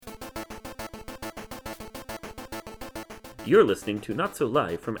You're listening to Not So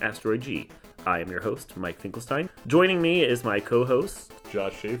Live from Asteroid G. I am your host, Mike Finkelstein. Joining me is my co-host,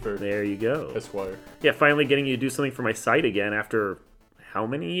 Josh Schaefer. There you go. Esquire. Yeah, finally getting you to do something for my site again after how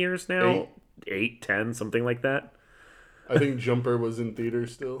many years now? 8, 10, something like that. I think Jumper was in theater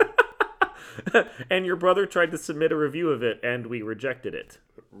still. And your brother tried to submit a review of it, and we rejected it.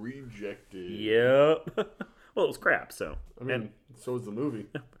 Rejected. Yep. Well, it was crap, so. I mean, so was the movie.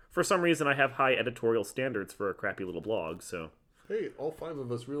 For some reason, I have high editorial standards for a crappy little blog, so. Hey, all 5 of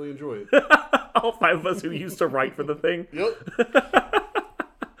us really enjoy it. All 5 of us who used to write for the thing. Yep.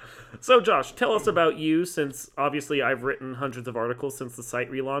 So, Josh, tell us about you, since obviously I've written hundreds of articles since the site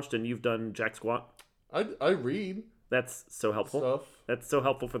relaunched, and you've done jack squat. I read. That's so helpful. Stuff. That's so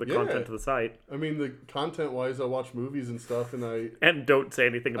helpful for the content of the site. I mean, the content-wise, I watch movies and stuff, and And don't say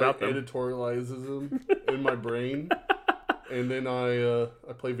anything about them. Editorializes them in my brain, and then I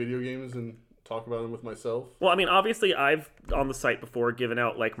play video games and talk about them with myself. Well, I mean, obviously, I've, on the site before, given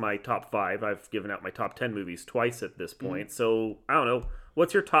out, like, my top 5. I've given out my top 10 movies twice at this point. Mm-hmm. So, I don't know.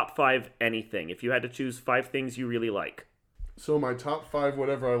 What's your top 5 anything? If you had to choose 5 things you really like. So, my top 5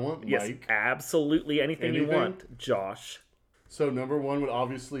 whatever I want, yes, Mike. Absolutely anything you want, Josh. So, number 1 would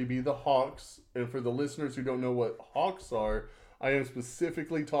obviously be the Hawks. And for the listeners who don't know what Hawks are, I am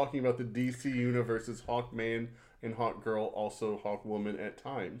specifically talking about the DC Universe's Hawkman and Hawkgirl, also Hawkwoman at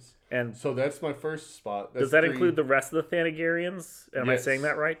times. And so that's my first spot. That's does that include the rest of the Thanagarians? Am I saying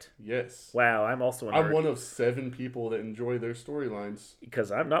that right? Yes. Wow, I'm also a nerd. I'm one of 7 people that enjoy their storylines.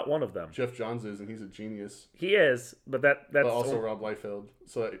 Because I'm not one of them. Jeff Johns is, and he's a genius. He is, but that's... But also Rob Liefeld.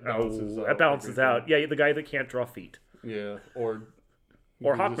 So that balances out. That balances out. Yeah, the guy that can't draw feet. Yeah, or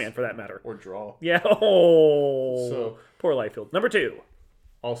Hawkman, for that matter. Or draw. Yeah, so poor Liefeld. Number 2.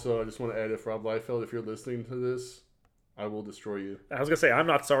 Also, I just want to add, if Rob Liefeld, if you're listening to this, I will destroy you. I was going to say, I'm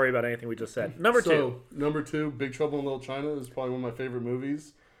not sorry about anything we just said. Number 2. Number 2, Big Trouble in Little China is probably one of my favorite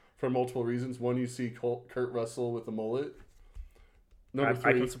movies for multiple reasons. One, you see Kurt Russell with a mullet. Number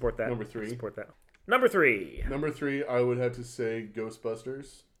 3. I can support that. Number 3. I support that. Number 3. Number 3, I would have to say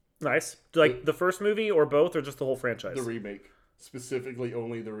Ghostbusters. Nice. Like the first movie or both, or just the whole franchise? The remake. Specifically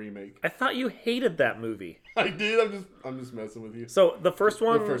only the remake. I thought you hated that movie. I did. I'm just messing with you. So the first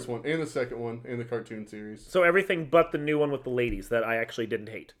one? The first one. And the second one. And the cartoon series. So everything but the new one with the ladies that I actually didn't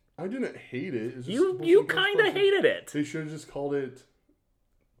hate. I didn't hate it. It's just you kind of hated it. They should have just called it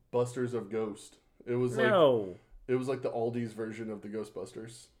Busters of Ghost. It was It was like the Aldi's version of the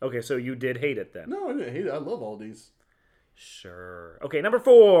Ghostbusters. Okay, so you did hate it then. No, I didn't hate it. I love Aldi's. Sure. Okay, number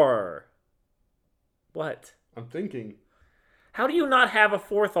 4. What? I'm thinking. How do you not have a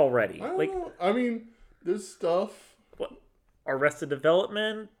 4th already? I don't know. I mean, there's stuff. What? Arrested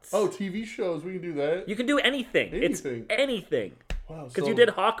Development? Oh, TV shows. We can do that. You can do anything. It's anything. Wow. Because you did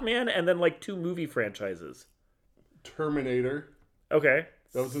Hawkman and then like 2 movie franchises. Terminator. Okay.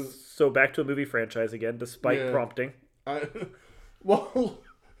 So back to a movie franchise again, despite prompting. Well,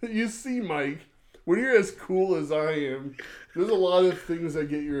 you see, Mike, when you're as cool as I am, there's a lot of things that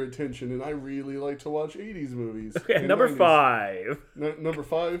get your attention, and I really like to watch 80s movies. Okay, number 5. Number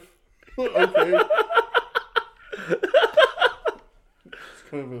 5? Okay. It's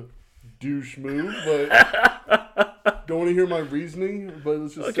kind of a douche move, but don't want to hear my reasoning, but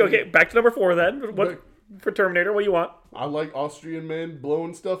let's just Okay, back to number 4 then. For Terminator, what do you want? I like Austrian men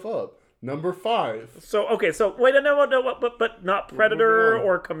blowing stuff up. Number 5. So wait, no, but not Predator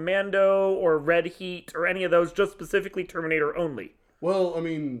or Commando or Red Heat or any of those, just specifically Terminator only. Well, I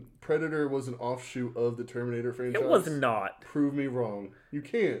mean, Predator was an offshoot of the Terminator franchise. It was not. Prove me wrong. You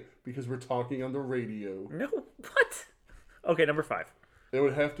can't, because we're talking on the radio. No, what? Okay, number 5. There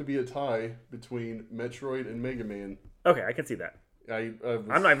would have to be a tie between Metroid and Mega Man. Okay, I can see that. I'm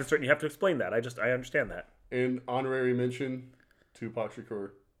not even certain you have to explain that. I understand that. And honorary mention, Tupac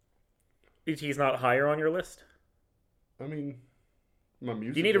Shakur. He's not higher on your list? I mean, my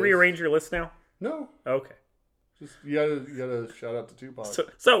music. Do you need to rearrange your list now? No. Okay. Just you gotta shout out to Tupac.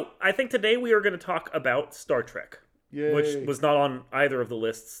 So I think today we are going to talk about Star Trek. Yay. Which was not on either of the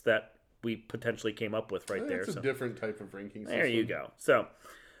lists that we potentially came up with right there. It's a different type of ranking system. There you go. So,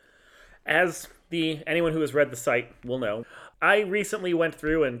 as anyone who has read the site will know, I recently went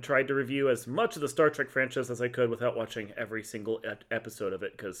through and tried to review as much of the Star Trek franchise as I could without watching every single episode of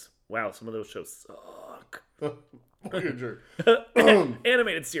it, because, wow, some of those shows suck. Voyager.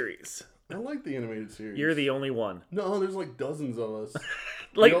 Animated series. I like the animated series. You're the only one. No, there's like dozens of us.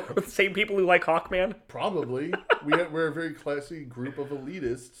 Like the same people who like Hawkman? Probably. We're a very classy group of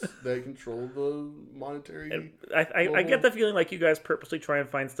elitists that control the monetary. I get the feeling like you guys purposely try and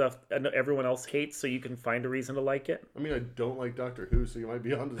find stuff that everyone else hates so you can find a reason to like it. I mean, I don't like Doctor Who, so you might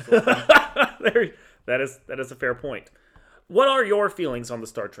be onto something. That is a fair point. What are your feelings on the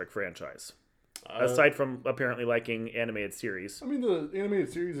Star Trek franchise? Uh, Aside from apparently liking animated series. I mean, the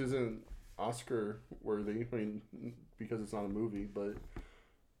animated series isn't Oscar worthy. I mean, because it's not a movie, but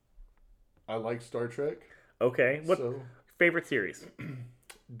I like Star Trek. Okay. What So, favorite series?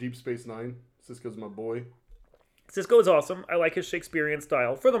 Deep Space Nine. Cisco's my boy. Cisco is awesome. I like his Shakespearean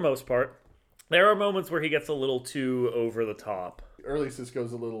style for the most part. There are moments where he gets a little too over the top. Early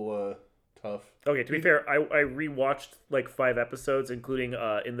Cisco's a little tough. Okay, to be fair, I rewatched like 5 episodes, including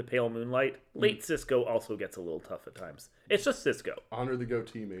In the Pale Moonlight. Late Cisco also gets a little tough at times. It's just Cisco. Honor the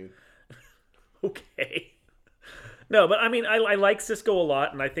goatee, man. Okay. No, but I mean, I like Cisco a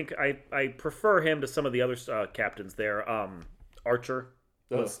lot, and I think I prefer him to some of the other captains there. Archer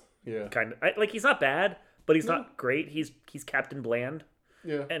was Yeah. kind of like he's not bad, but he's not great. He's Captain Bland,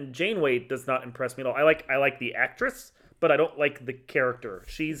 Yeah. and Janeway does not impress me at all. I like the actress, but I don't like the character.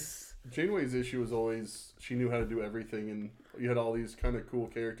 She's Janeway's issue was always she knew how to do everything, and you had all these kind of cool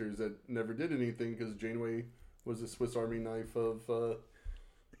characters that never did anything because Janeway was the Swiss Army knife of the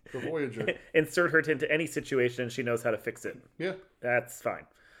Voyager. insert her into any situation, and she knows how to fix it. Yeah, That's fine.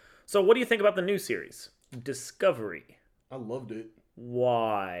 So, what do you think about the new series, Discovery? I loved it.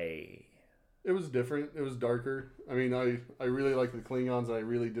 Why? It was different. It was darker. I mean, I really like the Klingons. I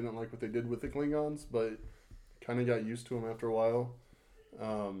really didn't like what they did with the Klingons, but kind of got used to them after a while.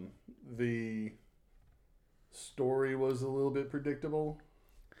 The story was a little bit predictable,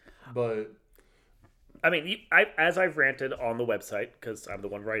 but I mean, as I've ranted on the website because I'm the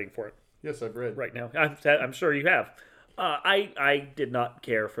one writing for it yes, I've read. right now. I'm sure you have. I did not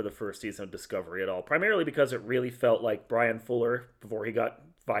care for the first season of Discovery at all, primarily because it really felt like Brian Fuller, before he got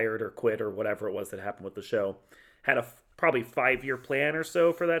fired or quit or whatever it was that happened with the show, had a probably 5-year plan or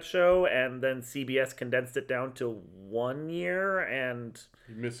so for that show, and then CBS condensed it down to 1 year, and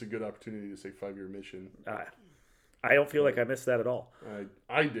You missed a good opportunity to say 5-year mission. I don't feel like I missed that at all.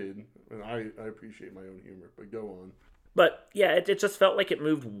 I did, and I appreciate my own humor, but go on. But yeah, it just felt like it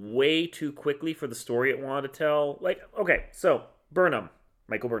moved way too quickly for the story it wanted to tell. Like, okay, so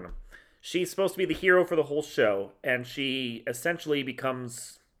Michael Burnham. She's supposed to be the hero for the whole show, and she essentially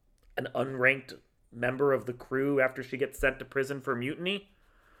becomes an unranked member of the crew after she gets sent to prison for mutiny,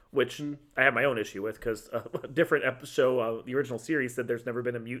 which I have my own issue with because a different episode, the original series, said there's never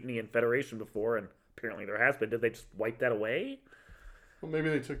been a mutiny in Federation before, and apparently there has been. Did they just wipe that away? Well, maybe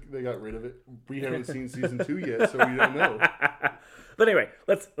they got rid of it. We haven't seen season 2 yet, so we don't know. But anyway,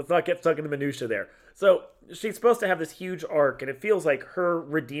 let's not get stuck in the minutia there. So she's supposed to have this huge arc, and it feels like her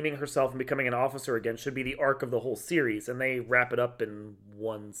redeeming herself and becoming an officer again should be the arc of the whole series, and they wrap it up in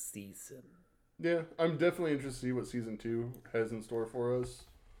one season. Yeah, I'm definitely interested to see what season 2 has in store for us.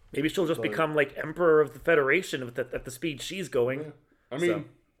 Maybe she'll just become like Emperor of the Federation at the speed she's going. Yeah. I mean,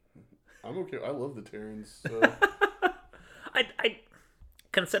 I'm okay. I love the Terrans. So. I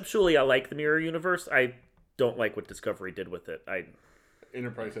conceptually I like the mirror universe. I don't like what Discovery did with it.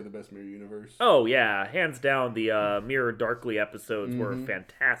 Enterprise had the best mirror universe. Oh yeah, hands down the Mirror Darkly episodes were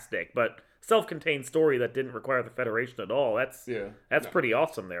fantastic, but self-contained story that didn't require the Federation at all. That's pretty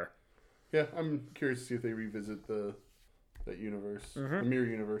awesome there. Yeah, I'm curious to see if they revisit that universe, the mirror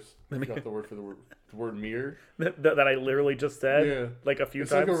universe. I forgot the word for the word mirror that I literally just said like a few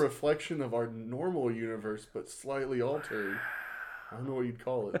times. It's like a reflection of our normal universe, but slightly altered. I don't know what you'd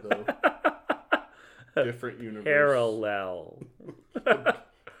call it though. Different universe. Parallel.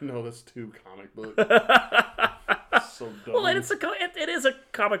 No, that's too comic book. So dumb. Well, it is a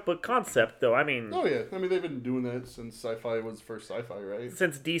comic book concept, though. I mean... Oh, yeah. I mean, they've been doing that since sci-fi was first sci-fi, right?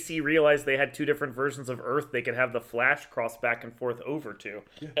 Since DC realized they had 2 different versions of Earth they could have the Flash cross back and forth over to.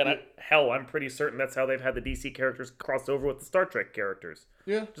 Yeah. And I'm pretty certain that's how they've had the DC characters cross over with the Star Trek characters.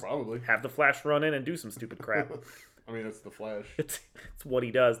 Yeah, probably. Have the Flash run in and do some stupid crap. I mean, it's the Flash. It's what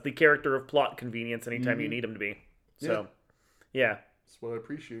he does. The character of plot convenience anytime you need him to be. So, yeah. That's what I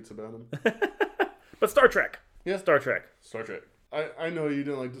appreciate about him. But Star Trek. Yeah. Star Trek. I know you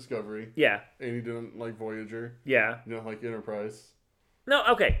didn't like Discovery. Yeah. And you didn't like Voyager. Yeah. You don't like Enterprise. No,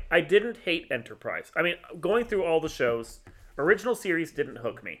 okay. I didn't hate Enterprise. I mean, going through all the shows, original series didn't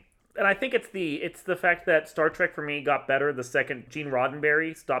hook me. And I think it's the fact that Star Trek for me got better the second Gene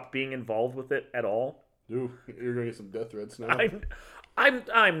Roddenberry stopped being involved with it at all. Ooh, you're gonna get some death threats now.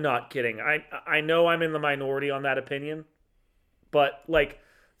 I'm not kidding. I know I'm in the minority on that opinion, but like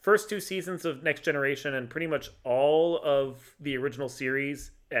first 2 seasons of Next Generation and pretty much all of the original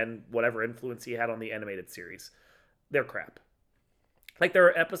series and whatever influence he had on the animated series, they're crap. Like there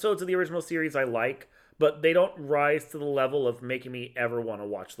are episodes of the original series I like, but they don't rise to the level of making me ever want to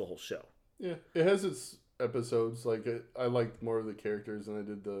watch the whole show. Yeah, it has its episodes. Like I liked more of the characters than I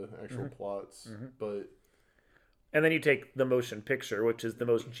did the actual plots, but And then you take the motion picture, which is the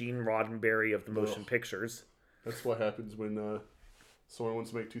most Gene Roddenberry of the motion Ugh. pictures. That's what happens when someone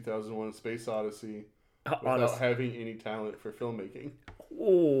wants to make 2001: A Space Odyssey without Honest. having any talent for filmmaking.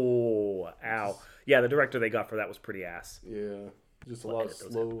 Oh, ow. Yeah, the director they got for that was pretty ass. Yeah, just a lot of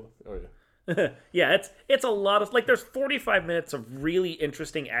slow. Oh yeah. Yeah, it's a lot of, like, there's 45 minutes of really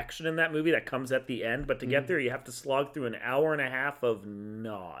interesting action in that movie that comes at the end, but to get there you have to slog through an hour and a half of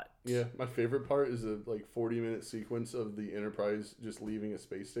not. Yeah, my favorite part is the 40-minute sequence of the Enterprise just leaving a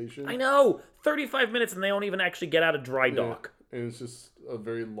space station. I know! 35 minutes and they don't even actually get out of dry dock. Yeah, and it's just a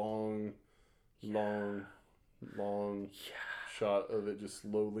very long shot of it just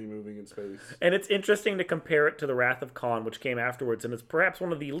slowly moving in space. And it's interesting to compare it to The Wrath of Khan, which came afterwards, and it's perhaps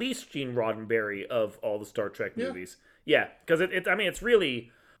one of the least Gene Roddenberry of all the Star Trek movies. Yeah, because it's really,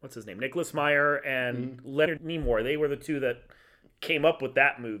 what's his name? Nicholas Meyer and Leonard Nimoy. They were the two that came up with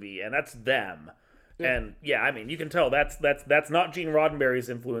that movie, and that's them. Yeah. And yeah, I mean, you can tell that's not Gene Roddenberry's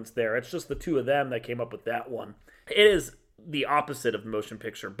influence there. It's just the two of them that came up with that one. It is the opposite of the motion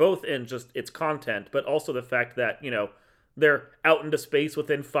picture, both in just its content, but also the fact that, they're out into space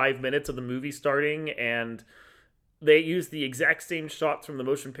within 5 minutes of the movie starting, and they use the exact same shots from the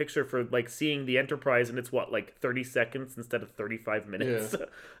motion picture for, seeing the Enterprise, and it's 30 seconds instead of 35 minutes.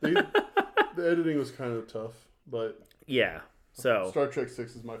 Yeah. The editing was kind of tough, but yeah. So Star Trek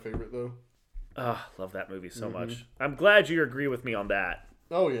 6 is my favorite, though. Love that movie so much. I'm glad you agree with me on that.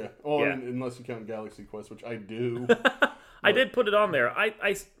 Oh yeah. Oh, yeah. Unless you count Galaxy Quest, which I do. I did put it on there.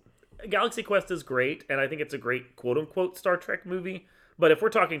 Galaxy Quest is great, and I think it's a great quote-unquote Star Trek movie. But if we're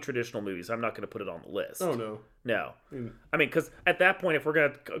talking traditional movies, I'm not going to put it on the list. Oh, no. No. I mean, because at that point, if we're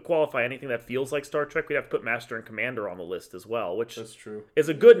going to qualify anything that feels like Star Trek, we'd have to put Master and Commander on the list as well, which That's true. is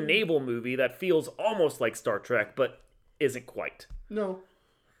a good naval movie that feels almost like Star Trek, but isn't quite. No.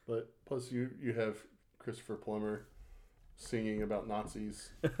 But plus you have Christopher Plummer singing about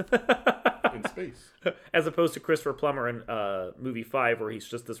Nazis in space. As opposed to Christopher Plummer in movie 5, where he's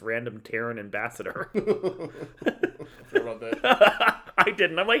just this random Terran ambassador. I forgot about that. I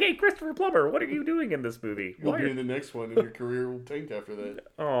didn't. I'm like, hey, Christopher Plummer, what are you doing in this movie? You'll be in the next one, and your career will tank after that.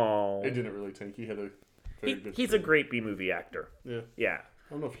 Oh. It didn't really tank. He had a very good He's career. a great B-movie actor. Yeah. Yeah.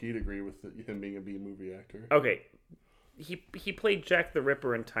 I don't know if he'd agree with him being a B-movie actor. Okay. He played Jack the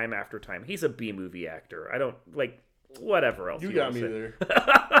Ripper in Time After Time. He's a B-movie actor. I don't, whatever else You got me there.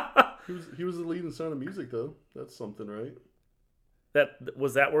 He was the lead in Sound of Music, though. That's something, right?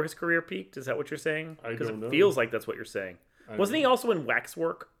 Was that where his career peaked? Is that what you're saying? I don't know. Because it feels like that's what you're saying. Wasn't he also in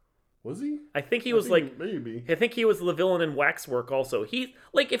Waxwork? Was he? I think he was maybe. I think he was the villain in Waxwork also. He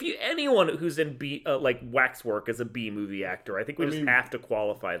anyone who's in Waxwork is a B movie actor. I think we just have to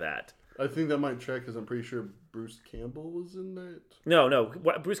qualify that. I think that might check because I'm pretty sure Bruce Campbell was in that. No,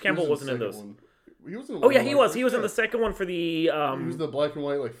 Bruce Campbell wasn't in those. One. He was in he was. He was in the second one for the. He was the black and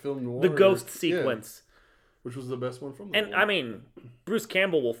white film noir. The ghost sequence. Yeah, which was the best one from that And one. I mean, Bruce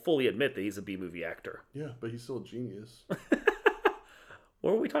Campbell will fully admit that he's a B movie actor. Yeah, but he's still a genius.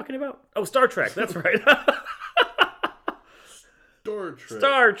 What were we talking about? Oh, Star Trek. That's right. Star Trek.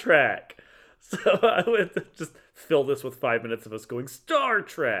 Star Trek. So I would just fill this with 5 minutes of us going Star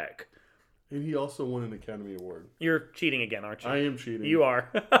Trek. And he also won an Academy Award. You're cheating again, aren't you? I am cheating. You are.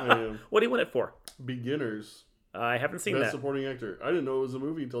 I am. What do you win it for? Beginners. I haven't seen Best that. supporting actor. I didn't know it was a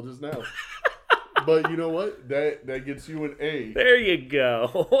movie until just now. But you know what? That gets you an A. There you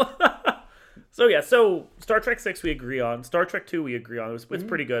go. So Star Trek 6 we agree on. Star Trek 2 we agree on. It's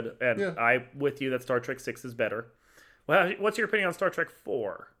pretty good. And I'm with you that Star Trek 6 is better. Well, what's your opinion on Star Trek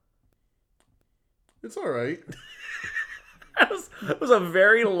 4? It's all right. That was a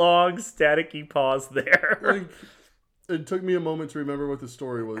very long, staticky pause there. It took me a moment to remember what the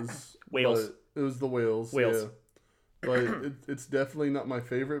story was. Whales. It was the whales. Whales. Yeah. But it's definitely not my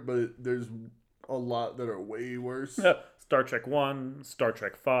favorite, but there's a lot that are way worse. Star Trek 1, Star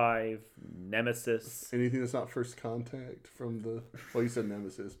Trek 5, Nemesis. Anything that's not First Contact from the... Well, you said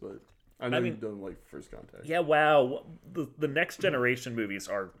Nemesis, but I know you don't like First Contact. Yeah, wow. The Next Generation movies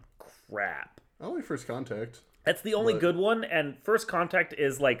are crap. I like First Contact. That's the only good one, and First Contact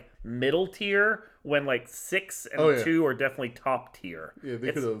is middle tier when 6 and 2 are definitely top tier. Yeah,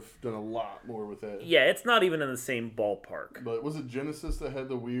 they could have done a lot more with that. Yeah, it's not even in the same ballpark. But was it Genesis that had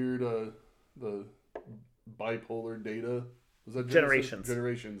the weird the bipolar Data? Was that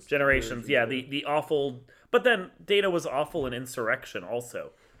Genesis? Generations, yeah. The awful... But then Data was awful in Insurrection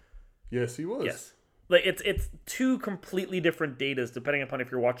also. Yes, he was. Yes. It's two completely different Datas depending upon if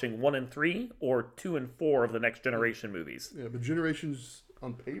you're watching 1 and 3 or 2 and 4 of the Next Generation movies. Yeah, but Generations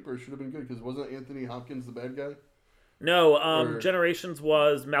on paper should have been good because wasn't Anthony Hopkins the bad guy? No, Or- Generations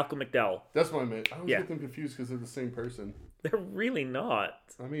was Malcolm McDowell. That's what I meant. I always Yeah. get them confused because they're the same person. They're really not.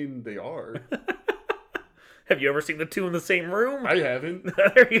 I mean, they are. Have you ever seen the two in the same room? I haven't.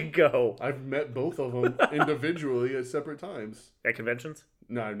 There you go. I've met both of them individually at separate times. At conventions?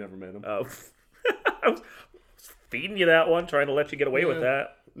 No, I've never met them. Oh. I was feeding you that one, trying to let you get away with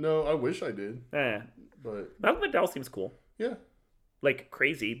that. No, I wish I did. But Malcolm McDowell seems cool. yeah. Like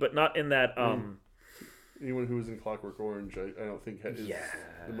crazy, but not in that Anyone who was in Clockwork Orange, I don't think is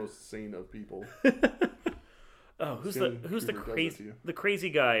the most sane of people. Oh, who's Stanley the Kubrick does it to crazy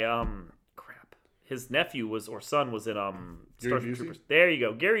you. guy? Crap. His nephew or son was in Starship Busey? Troopers. There you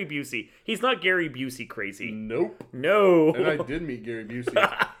go, Gary Busey. He's not Gary Busey crazy. Nope. No. And I did meet Gary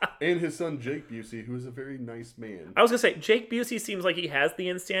Busey and his son Jake Busey, who is a very nice man. I was gonna say Jake Busey seems like he has the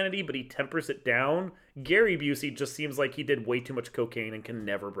insanity, but he tempers it down. Gary Busey just seems like he did way too much cocaine and can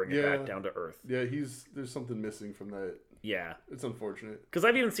never bring it back down to earth. Yeah, there's something missing from that. Yeah, It's unfortunate. because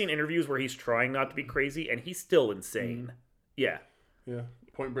I've even seen interviews where he's trying not to be crazy and he's still insane. Yeah, Yeah.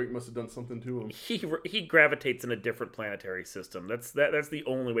 Point Break must have done something to him. he gravitates in a different planetary system. That's the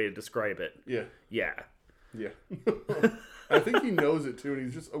only way to describe it. Yeah. Yeah. Yeah. I think he knows it too, and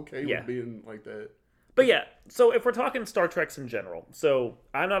he's just okay Yeah. with being like that. But yeah, so if we're talking Star Treks in general, so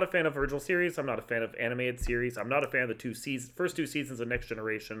I'm not a fan of original series. I'm not a fan of animated series. I'm not a fan of the first two seasons of Next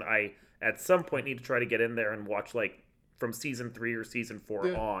Generation. I, at some point, need to try to get in there and watch, like, from season 3 or season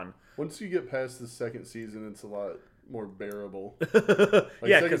 4 on. Once you get past the second season, it's a lot more bearable.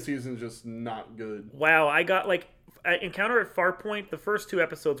 Yeah, second season's just not good. Wow, I got, like, Encounter at Farpoint, the first 2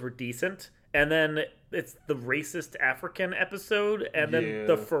 episodes were decent, and then it's the racist African episode, and then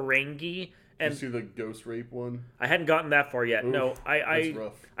the Ferengi. And you see the ghost rape one? I hadn't gotten that far yet. Oof, no, that's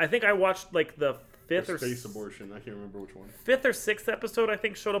rough. I think I watched like the fifth or space abortion. I can't remember which one. 5th or 6th episode. I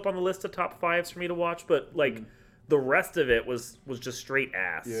think showed up on the list of top 5s for me to watch, but like the rest of it was just straight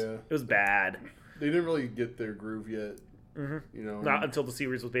ass. Yeah, it was bad. They didn't really get their groove yet. You know, Not until the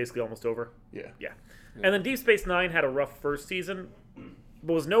series was basically almost over. Yeah. And then Deep Space Nine had a rough first season,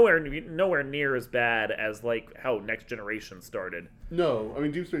 but was nowhere near as bad as like how Next Generation started. No, I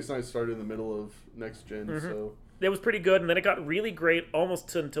mean Deep Space Nine started in the middle of Next Gen, so It was pretty good, and then it got really great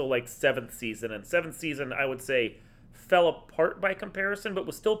almost until like 7th season. And 7th season, I would say, fell apart by comparison, but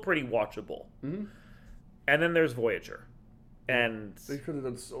was still pretty watchable. And then there's Voyager, and they could have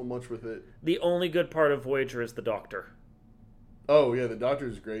done so much with it. the only good part of Voyager is the Doctor. Oh yeah, the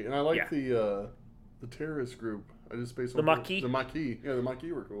Doctor's great, and I like the terrorist group. I just based on The Maquis? The Maquis, yeah, the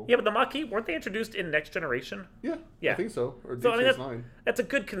Maquis were cool. Yeah, but the Maquis, weren't they introduced in Next Generation? Yeah, Yeah. I think so. Or Deep So I mean, Space Nine. that's a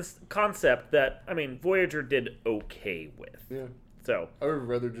good concept that I mean Voyager did okay with. Yeah, So I would have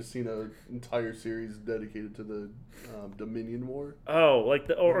rather just seen an entire series dedicated to the Dominion War. like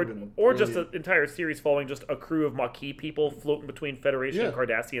been or just an brilliant. entire series following just a crew of Maquis people floating between Federation and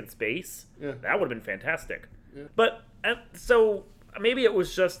Cardassian space. Yeah. That would have been fantastic. Yeah. But so maybe it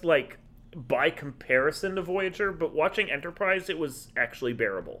was just like by comparison to Voyager, but watching Enterprise, it was actually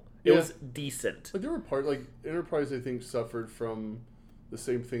bearable. It was decent. Like there were parts like Enterprise, I think, suffered from the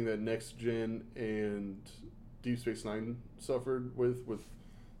same thing that Next Gen and Deep Space Nine suffered with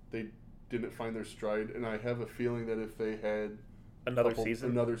they didn't find their stride, and I have a feeling that if they had Another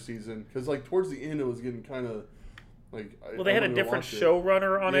season, because like towards the end it was getting kind of like they had a different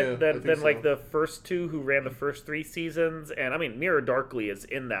showrunner on it than like so. the first 2 who ran the first 3 seasons, and I mean Mirror Darkly is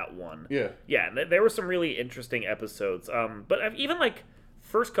in that one. Yeah, and there were some really interesting episodes. But I've even like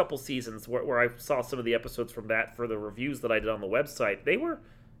first couple seasons where I saw some of the episodes from that for the reviews that I did on the website, they were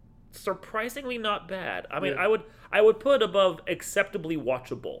surprisingly not bad. I mean, I would put above acceptably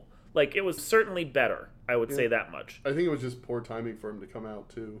watchable. Like it was certainly better. I would say that much. I think it was just poor timing for him to come out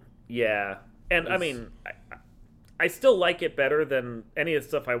too. Yeah, and I mean, I still like it better than any of the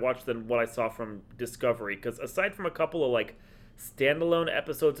stuff I watched than what I saw from Discovery. Because aside from a couple of like standalone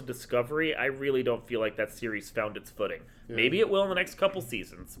episodes of Discovery, I really don't feel like that series found its footing. Maybe it will in the next couple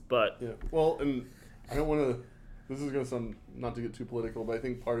seasons, but Well, and I don't want to. This is going to sound not to get too political, but I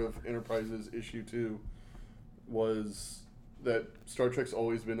think part of Enterprise's issue too was that Star Trek's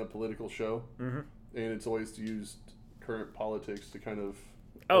always been a political show, and it's always used current politics to kind of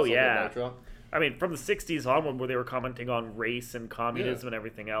backdrop. I mean, from the 60s on, where they were commenting on race and communism and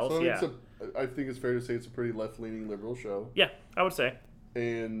everything else. So I think it's fair to say it's a pretty left-leaning liberal show. Yeah, I would say.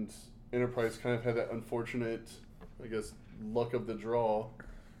 And Enterprise kind of had that unfortunate, I guess, luck of the draw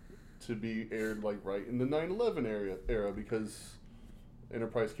to be aired like right in the 9/11 era because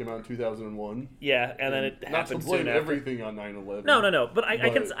Enterprise came out in 2001. Yeah, and then it not to happened blame soon after. everything on 9/11. No. But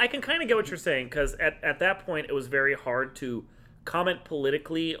I can kind of get what you're saying, because at that point it was very hard to comment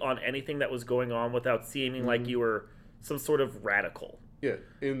politically on anything that was going on without seeming like you were some sort of radical. Yeah,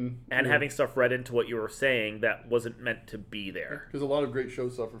 and having stuff read into what you were saying that wasn't meant to be there. Because a lot of great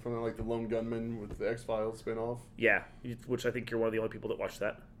shows suffer from that, like the Lone Gunman with the X-Files spinoff. Yeah, which I think you're one of the only people that watched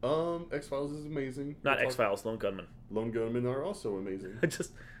that. X-Files is amazing. Not X-Files, Lone Gunman. Lone Gunmen are also amazing.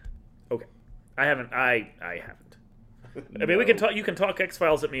 Okay. I haven't. No. I mean, we can talk. You can talk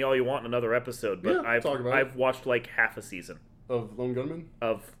X-Files at me all you want in another episode, but I've watched like half a season of Lone Gunman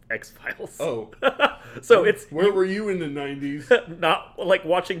of X-Files. Oh, so where were you in the 90s? Not like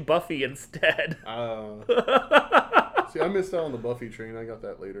watching Buffy instead. See, I missed out on the Buffy train. I got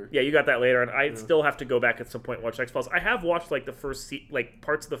that later. Yeah, you got that later, and I still have to go back at some point and watch X-Files. I have watched like the first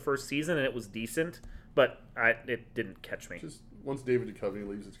parts of the first season, and it was decent, but it didn't catch me. Just once David Duchovny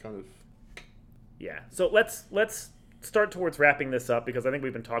leaves, it's kind of So let's start towards wrapping this up because I think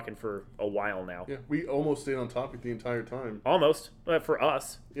we've been talking for a while now. Yeah, we almost stayed on topic the entire time. Almost, for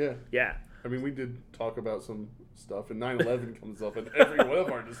us. Yeah. Yeah. I mean, we did talk about some stuff, and 9/11 comes up in every one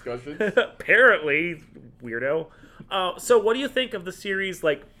of our discussions. Apparently, weirdo. So what do you think of the series,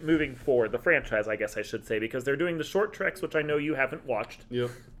 like, moving forward? The franchise, I guess I should say, because they're doing the short treks, which I know you haven't watched. Yep.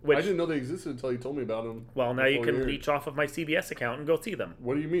 I didn't know they existed until you told me about them. Well, now you can leech off of my CBS account and go see them.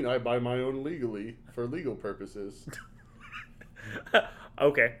 What do you mean? I buy my own legally for legal purposes.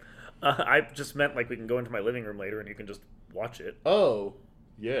 Okay. I just meant, like, we can go into my living room later and you can just watch it. Oh,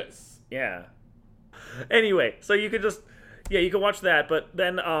 yes. Yeah. Anyway, so you could you can watch that, but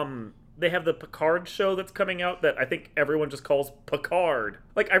then they have the Picard show that's coming out that I think everyone just calls Picard.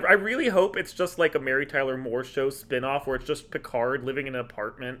 Like, I really hope it's just like a Mary Tyler Moore Show spinoff where it's just Picard living in an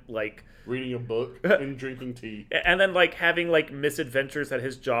apartment, like reading a book and drinking tea, and then like having like misadventures at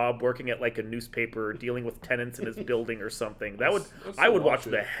his job, working at like a newspaper, dealing with tenants in his building or something. I would watch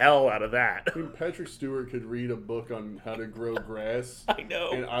the hell out of that. I mean, Patrick Stewart could read a book on how to grow grass. I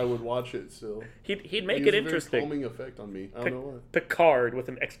know, and I would watch it still. He'd make it interesting. A very calming effect on me. I don't know why. Picard with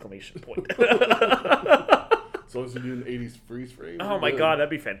an exclamation point. As long as you do an 80s freeze frame. Oh my god, that'd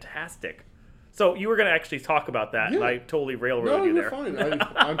be fantastic. So you were going to actually talk about that, and I totally railroaded you there. No, you're fine.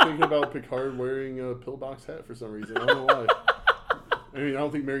 I'm thinking about Picard wearing a pillbox hat for some reason. I don't know why. I mean, I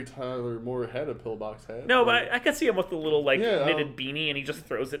don't think Mary Tyler Moore had a pillbox hat. No, but I could see him with the little knitted beanie, and he just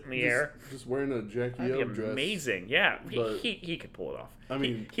throws it in the air. Just wearing a Jackie O dress. Amazing, yeah. He could pull it off. I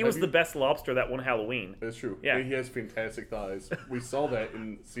mean, he was the best lobster that one Halloween. That's true. Yeah, and he has fantastic thighs. We saw that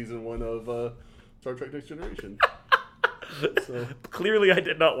in season 1 of Star Trek: Next Generation. So, clearly, I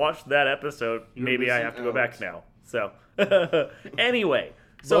did not watch that episode. Maybe I have to go back now. So, anyway.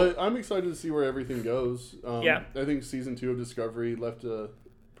 But I'm excited to see where everything goes. Yeah. I think season 2 of Discovery left a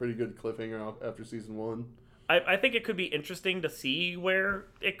pretty good cliffhanger after season 1. I think it could be interesting to see where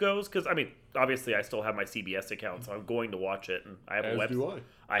it goes because I mean, obviously, I still have my CBS account, so I'm going to watch it, and I have a website.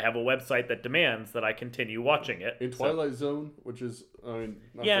 I have a website that demands that I continue watching it. In Twilight Zone, which is, I mean,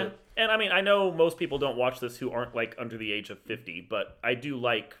 and I mean, I know most people don't watch this who aren't like under the age of 50, but I do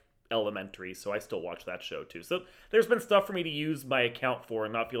like Elementary, so I still watch that show too. So there's been stuff for me to use my account for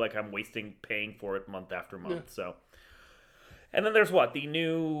and not feel like I'm paying for it month after month. Yeah. So. And then there's the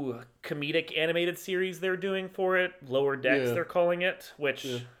new comedic animated series they're doing for it, Lower Decks they're calling it, which,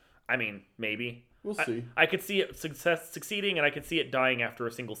 I mean, maybe. We'll see. I could see it succeeding, and I could see it dying after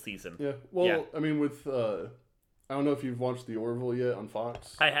a single season. Yeah, well, I mean, with, I don't know if you've watched The Orville yet on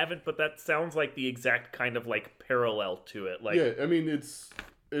Fox. I haven't, but that sounds like the exact kind of, like, parallel to it. Like, yeah, I mean, it's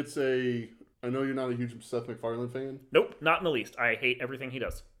I know you're not a huge Seth MacFarlane fan. Nope, not in the least. I hate everything he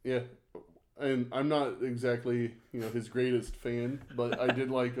does. Yeah. And I'm not exactly, his greatest fan, but I did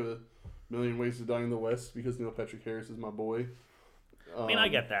like A Million Ways to Die in the West because Neil Patrick Harris is my boy. I mean, I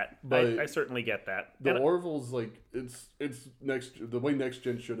get that. But I certainly get that. The Orville's it's the way Next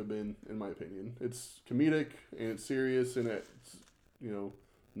Gen should have been, in my opinion. It's comedic and it's serious and it's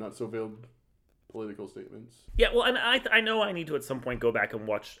not so veiled political statements. Yeah, well, and I know I need to at some point go back and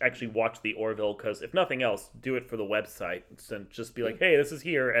watch the Orville because if nothing else, do it for the website and just be like, hey, this is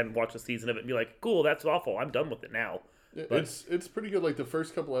here, and watch a season of it and be like, cool, that's awful. I'm done with it now. Yeah, it's pretty good. Like the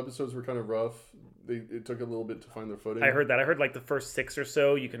first couple episodes were kind of rough. It took a little bit to find their footing. I heard that. I heard like the first 6 or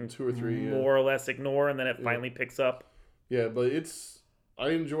so you can 2 or 3 more or less ignore, and then it finally picks up. Yeah, but I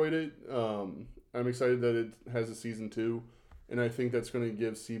enjoyed it. I'm excited that it has a season 2. And I think that's going to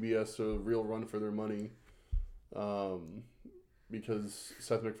give CBS a real run for their money, because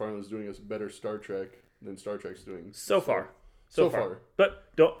Seth MacFarlane is doing a better Star Trek than Star Trek's doing so far. So far.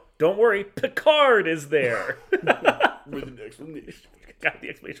 But don't worry, Picard is there with an explanation. Got the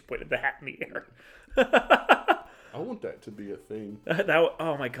exclamation point of the hat in the air. I want that to be a thing.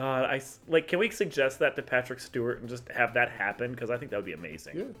 Oh my god! Can we suggest that to Patrick Stewart and just have that happen? Because I think that would be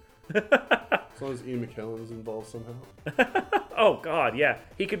amazing. Yeah. As long as Ian McKellen's involved somehow. Oh, God, yeah.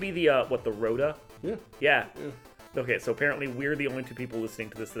 He could be the, the Rhoda? Yeah. Yeah. Yeah. Okay, so apparently we're the only two people listening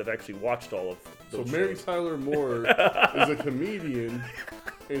to this that have actually watched all of those So Mary shows. Tyler Moore is a comedian,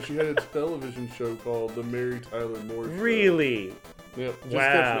 and she had a television show called The Mary Tyler Moore Show. Really? Yep. Just Wow.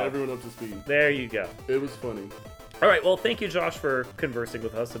 catching everyone up to speed. There you go. It was funny. All right, well, thank you, Josh, for conversing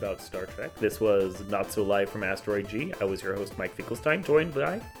with us about Star Trek. This was Not So Live from Asteroid G. I was your host, Mike Finkelstein, joined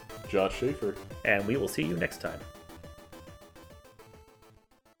by... Josh Schaefer. And we will see you next time.